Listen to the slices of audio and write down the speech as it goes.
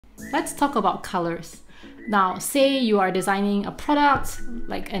Let's talk about colors. Now, say you are designing a product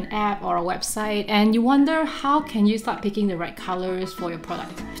like an app or a website and you wonder how can you start picking the right colors for your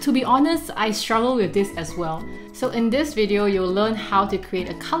product. To be honest, I struggle with this as well. So in this video, you'll learn how to create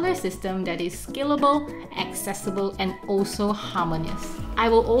a color system that is scalable, accessible, and also harmonious. I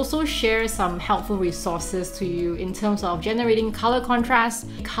will also share some helpful resources to you in terms of generating color contrast,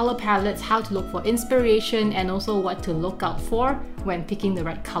 color palettes, how to look for inspiration, and also what to look out for when picking the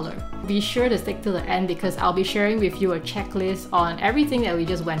right color. Be sure to stick to the end because I'll be sharing with you a checklist on everything that we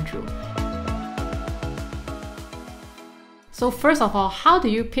just went through. So first of all, how do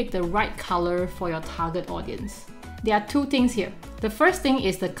you pick the right color for your target audience? There are two things here. The first thing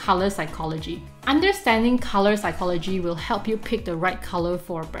is the color psychology. Understanding color psychology will help you pick the right color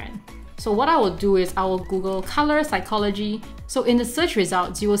for a brand. So what I will do is I will Google color psychology. So in the search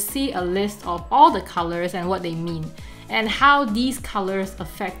results, you will see a list of all the colors and what they mean, and how these colors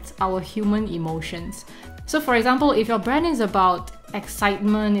affect our human emotions. So for example, if your brand is about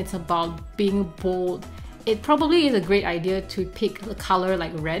excitement, it's about being bold, it probably is a great idea to pick a color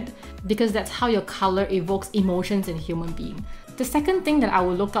like red because that's how your color evokes emotions in a human being. The second thing that I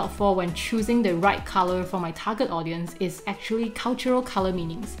will look out for when choosing the right color for my target audience is actually cultural color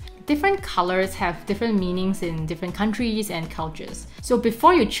meanings. Different colors have different meanings in different countries and cultures. So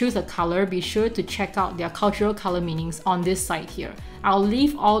before you choose a color, be sure to check out their cultural color meanings on this site here. I'll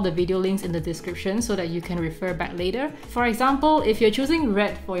leave all the video links in the description so that you can refer back later. For example, if you're choosing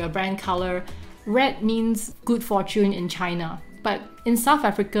red for your brand color, red means good fortune in China, but in South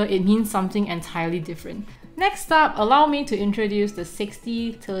Africa, it means something entirely different. Next up, allow me to introduce the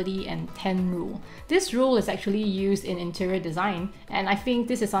 60, 30, and 10 rule. This rule is actually used in interior design, and I think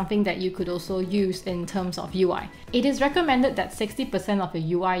this is something that you could also use in terms of UI. It is recommended that 60% of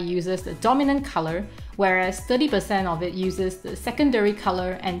the UI uses the dominant color, whereas 30% of it uses the secondary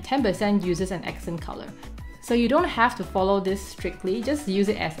color and 10% uses an accent color. So you don't have to follow this strictly, just use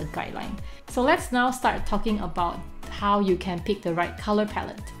it as a guideline. So let's now start talking about how you can pick the right color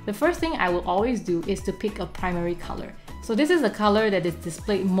palette. The first thing I will always do is to pick a primary color. So this is the color that is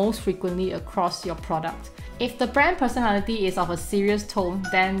displayed most frequently across your product. If the brand personality is of a serious tone,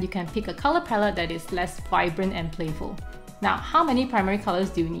 then you can pick a color palette that is less vibrant and playful. Now, how many primary colors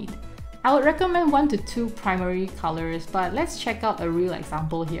do you need? I would recommend 1 to 2 primary colors, but let's check out a real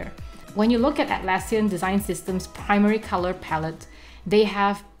example here. When you look at Atlassian Design System's primary color palette, they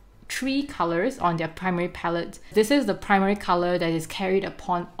have 3 colors on their primary palette. This is the primary color that is carried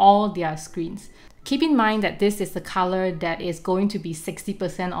upon all their screens. Keep in mind that this is the color that is going to be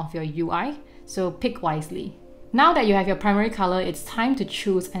 60% of your UI, so pick wisely. Now that you have your primary color, it's time to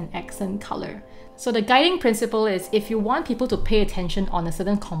choose an accent color. So the guiding principle is if you want people to pay attention on a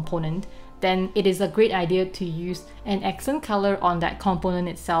certain component, then it is a great idea to use an accent color on that component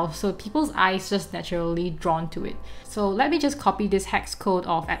itself so people's eyes just naturally drawn to it. So let me just copy this hex code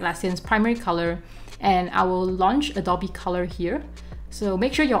of Atlassian's primary color and I will launch Adobe Color here. So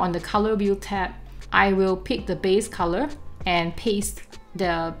make sure you're on the color wheel tab. I will pick the base color and paste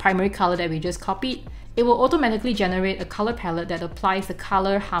the primary color that we just copied. It will automatically generate a color palette that applies the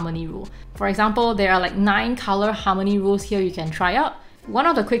color harmony rule. For example, there are like 9 color harmony rules here you can try out. One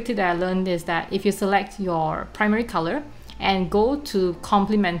of the quick tips that I learned is that if you select your primary color and go to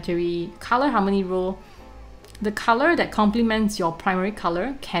complementary color harmony rule, the color that complements your primary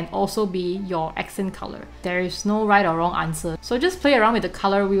color can also be your accent color. There is no right or wrong answer. So just play around with the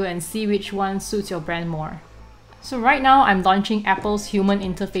color wheel and see which one suits your brand more. So right now I'm launching Apple's Human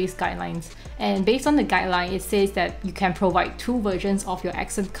Interface Guidelines, and based on the guideline it says that you can provide 2 versions of your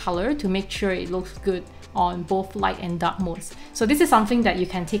accent color to make sure it looks good on both light and dark modes. So this is something that you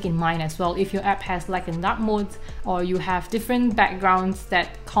can take in mind as well. If your app has light and dark modes or you have different backgrounds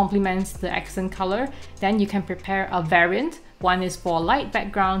that complements the accent color, then you can prepare a variant. One is for light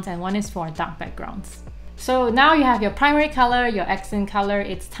backgrounds and one is for dark backgrounds. So now you have your primary color, your accent color,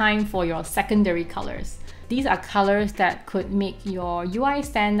 it's time for your secondary colors. These are colors that could make your UI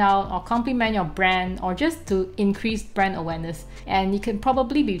stand out or complement your brand or just to increase brand awareness, and it can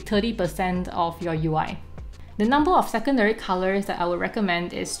probably be 30% of your UI. The number of secondary colors that I would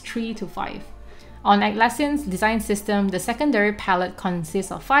recommend is 3 to 5. On Atlassian's design system, the secondary palette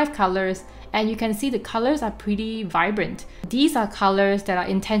consists of 5 colors, and you can see the colors are pretty vibrant. These are colors that are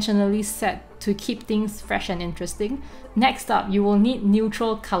intentionally set to keep things fresh and interesting. Next up, you will need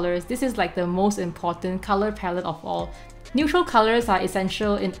neutral colors. This is like the most important color palette of all. Neutral colors are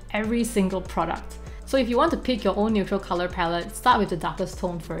essential in every single product. So if you want to pick your own neutral color palette, start with the darkest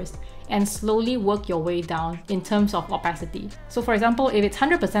tone first and slowly work your way down in terms of opacity. So for example, if it's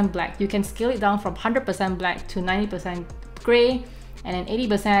 100% black, you can scale it down from 100% black to 90% gray, and then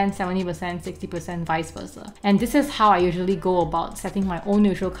 80%, 70%, 60%, vice versa. And this is how I usually go about setting my own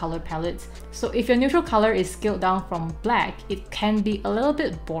neutral color palettes. So if your neutral color is scaled down from black, it can be a little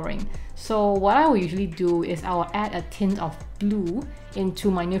bit boring. So what I will usually do is I will add a tint of blue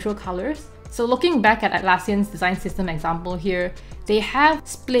into my neutral colors. So looking back at Atlassian's design system example here, they have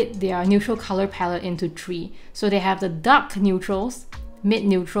split their neutral color palette into 3. So they have the dark neutrals, mid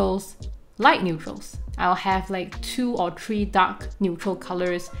neutrals, light neutrals. I'll have like 2 or 3 dark neutral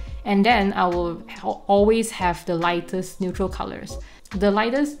colors, and then I will always have the lightest neutral colors. The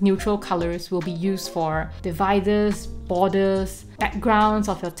lightest neutral colors will be used for dividers, borders, backgrounds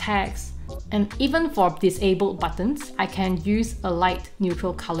of your text, and even for disabled buttons, I can use a light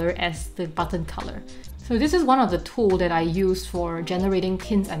neutral color as the button color. So this is one of the tools that I use for generating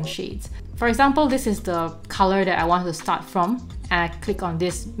tints and shades. For example, this is the color that I want to start from, and I click on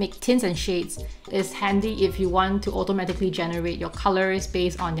this, make tints and shades. It's handy if you want to automatically generate your colors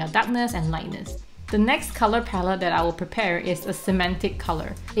based on their darkness and lightness. The next color palette that I will prepare is a semantic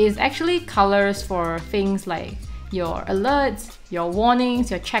color. It is actually colors for things like your alerts, your warnings,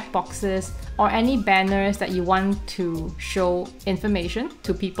 your checkboxes, or any banners that you want to show information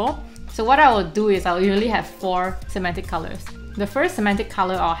to people. So what I will do is I'll usually have 4 semantic colors. The first semantic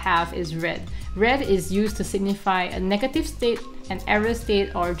color I'll have is red. Red is used to signify a negative state, an error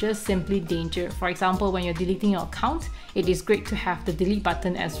state, or just simply danger. For example, when you're deleting your account, it is great to have the delete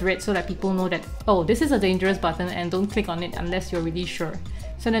button as red so that people know that, oh, this is a dangerous button and don't click on it unless you're really sure.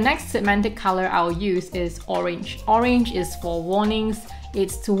 So the next semantic color I'll use is orange. Orange is for warnings.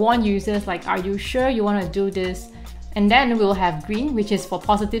 It's to warn users like, are you sure you want to do this? And then we'll have green, which is for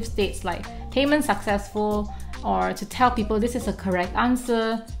positive states like payment successful, or to tell people this is a correct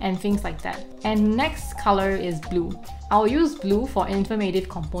answer and things like that. And next color is blue. I'll use blue for informative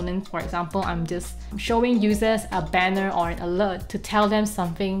components. For example, I'm just showing users a banner or an alert to tell them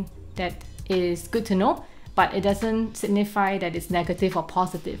something that is good to know, but it doesn't signify that it's negative or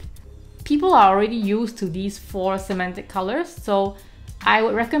positive. People are already used to these 4 semantic colors, so I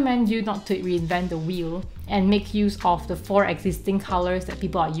would recommend you not to reinvent the wheel and make use of the 4 existing colors that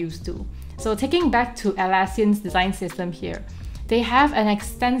people are used to. So taking back to Atlassian's design system here, they have an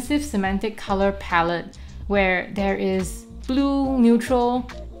extensive semantic color palette where there is blue, neutral,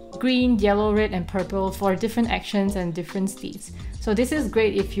 green, yellow, red, and purple for different actions and different states. So this is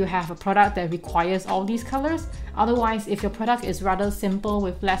great if you have a product that requires all these colors. Otherwise, if your product is rather simple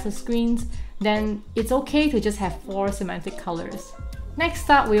with lesser screens, then it's okay to just have 4 semantic colors. Next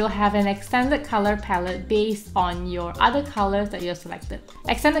up, we will have an extended color palette based on your other colors that you have selected.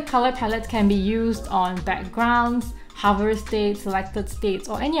 Extended color palettes can be used on backgrounds, hover states, selected states,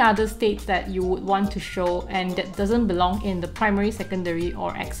 or any other states that you would want to show and that doesn't belong in the primary, secondary,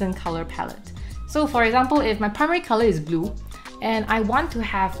 or accent color palette. So for example, if my primary color is blue, and I want to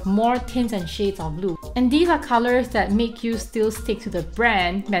have more tints and shades of blue, and these are colors that make you still stick to the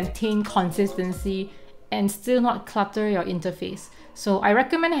brand, maintain consistency, and still not clutter your interface. So I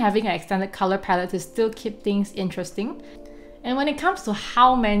recommend having an extended color palette to still keep things interesting. And when it comes to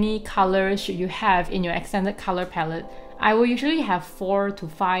how many colors should you have in your extended color palette, I will usually have 4 to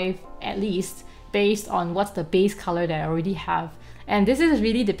 5 at least, based on what's the base color that I already have. And this is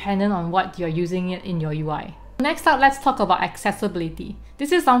really dependent on what you're using it in your UI. Next up, let's talk about accessibility.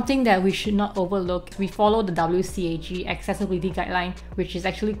 This is something that we should not overlook. We follow the WCAG accessibility guideline, which is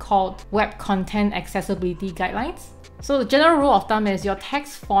actually called Web Content Accessibility Guidelines. So the general rule of thumb is your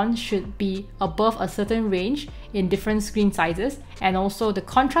text font should be above a certain range in different screen sizes, and also the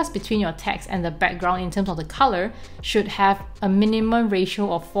contrast between your text and the background in terms of the color should have a minimum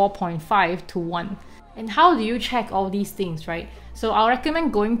ratio of 4.5 to 1. And how do you check all these things, right? So I'll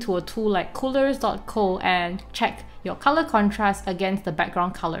recommend going to a tool like coolers.co and check your color contrast against the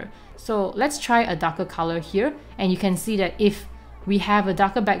background color. So let's try a darker color here, and you can see that if we have a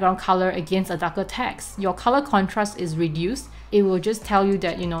darker background color against a darker text, your color contrast is reduced. It will just tell you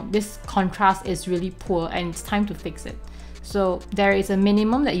that, this contrast is really poor and it's time to fix it. So there is a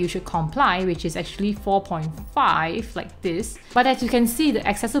minimum that you should comply, which is actually 4.5 like this. But as you can see, the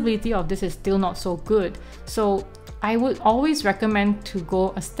accessibility of this is still not so good. So I would always recommend to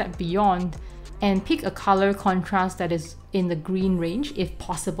go a step beyond and pick a color contrast that is in the green range if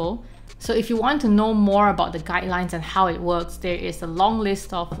possible. So if you want to know more about the guidelines and how it works, there is a long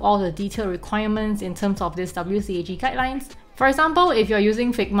list of all the detailed requirements in terms of this WCAG guidelines. For example, if you're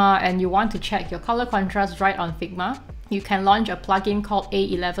using Figma and you want to check your color contrast right on Figma, you can launch a plugin called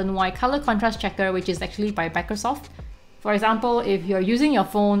A11Y Color Contrast Checker, which is actually by Microsoft. For example, if you're using your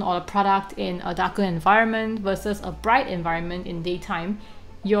phone or a product in a darker environment versus a bright environment in daytime,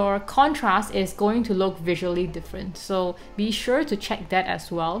 your contrast is going to look visually different. So be sure to check that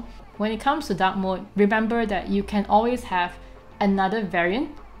as well. When it comes to dark mode, remember that you can always have another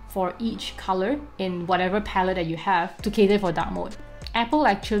variant for each color in whatever palette that you have to cater for dark mode. Apple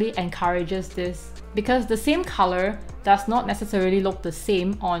actually encourages this because the same color does not necessarily look the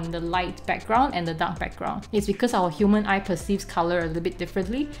same on the light background and the dark background. It's because our human eye perceives color a little bit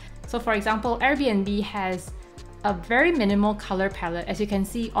differently. So for example, Airbnb has a very minimal color palette. As you can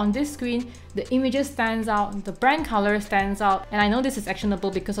see on this screen, the images stands out, the brand color stands out, and I know this is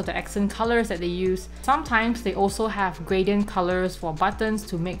actionable because of the accent colors that they use. Sometimes they also have gradient colors for buttons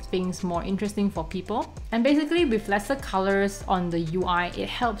to make things more interesting for people. And basically with lesser colors on the UI, it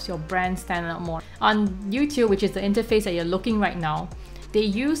helps your brand stand out more. On YouTube, which is the interface that you're looking right now, they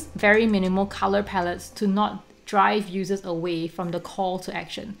use very minimal color palettes to not drive users away from the call to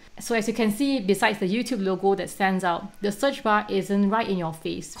action. So as you can see, besides the YouTube logo that stands out, the search bar isn't right in your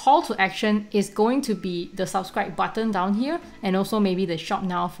face. Call to action is going to be the subscribe button down here, and also maybe the shop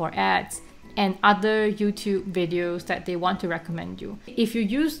now for ads and other YouTube videos that they want to recommend you. If you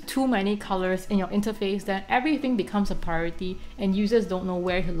use too many colors in your interface, then everything becomes a priority and users don't know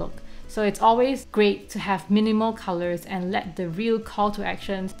where to look. So it's always great to have minimal colors and let the real call to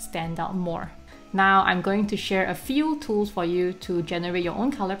action stand out more. Now I'm going to share a few tools for you to generate your own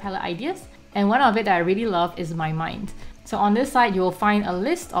color palette ideas. And one of it that I really love is My Mind. So on this side, you will find a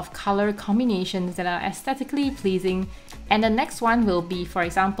list of color combinations that are aesthetically pleasing. And the next one will be, for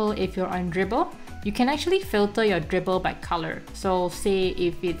example, if you're on Dribbble, you can actually filter your Dribbble by color. So say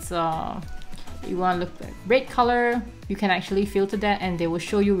if it's you want to look at red color, you can actually filter that and they will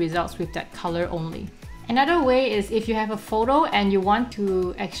show you results with that color only. Another way is if you have a photo and you want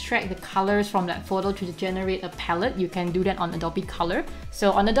to extract the colors from that photo to generate a palette, you can do that on Adobe Color.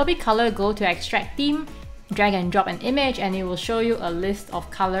 So on Adobe Color, go to Extract Theme, drag and drop an image, and it will show you a list of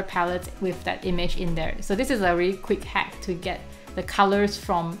color palettes with that image in there. So this is a really quick hack to get the colors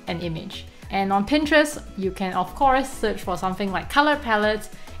from an image. And on Pinterest, you can of course search for something like color palettes,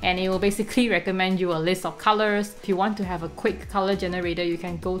 and it will basically recommend you a list of colors. If you want to have a quick color generator, you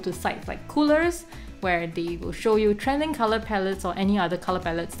can go to sites like Coolers, where they will show you trending color palettes or any other color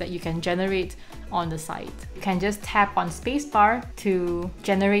palettes that you can generate on the site. You can just tap on spacebar to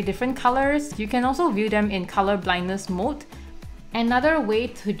generate different colors. You can also view them in color blindness mode. Another way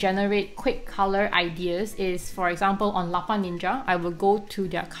to generate quick color ideas is, for example, on Lapa.ninja, I will go to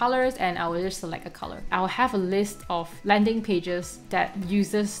their colors and I will just select a color. I will have a list of landing pages that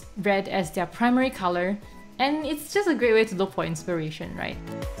uses red as their primary color, and it's just a great way to look for inspiration, right?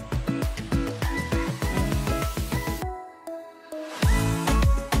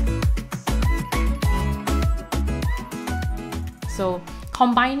 So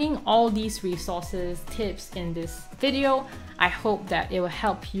combining all these resources, tips in this video, I hope that it will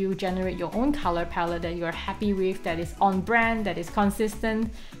help you generate your own color palette that you're happy with, that is on brand, that is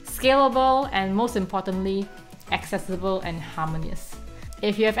consistent, scalable, and most importantly, accessible and harmonious.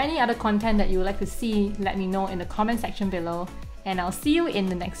 If you have any other content that you would like to see, let me know in the comment section below, and I'll see you in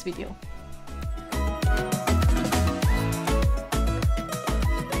the next video.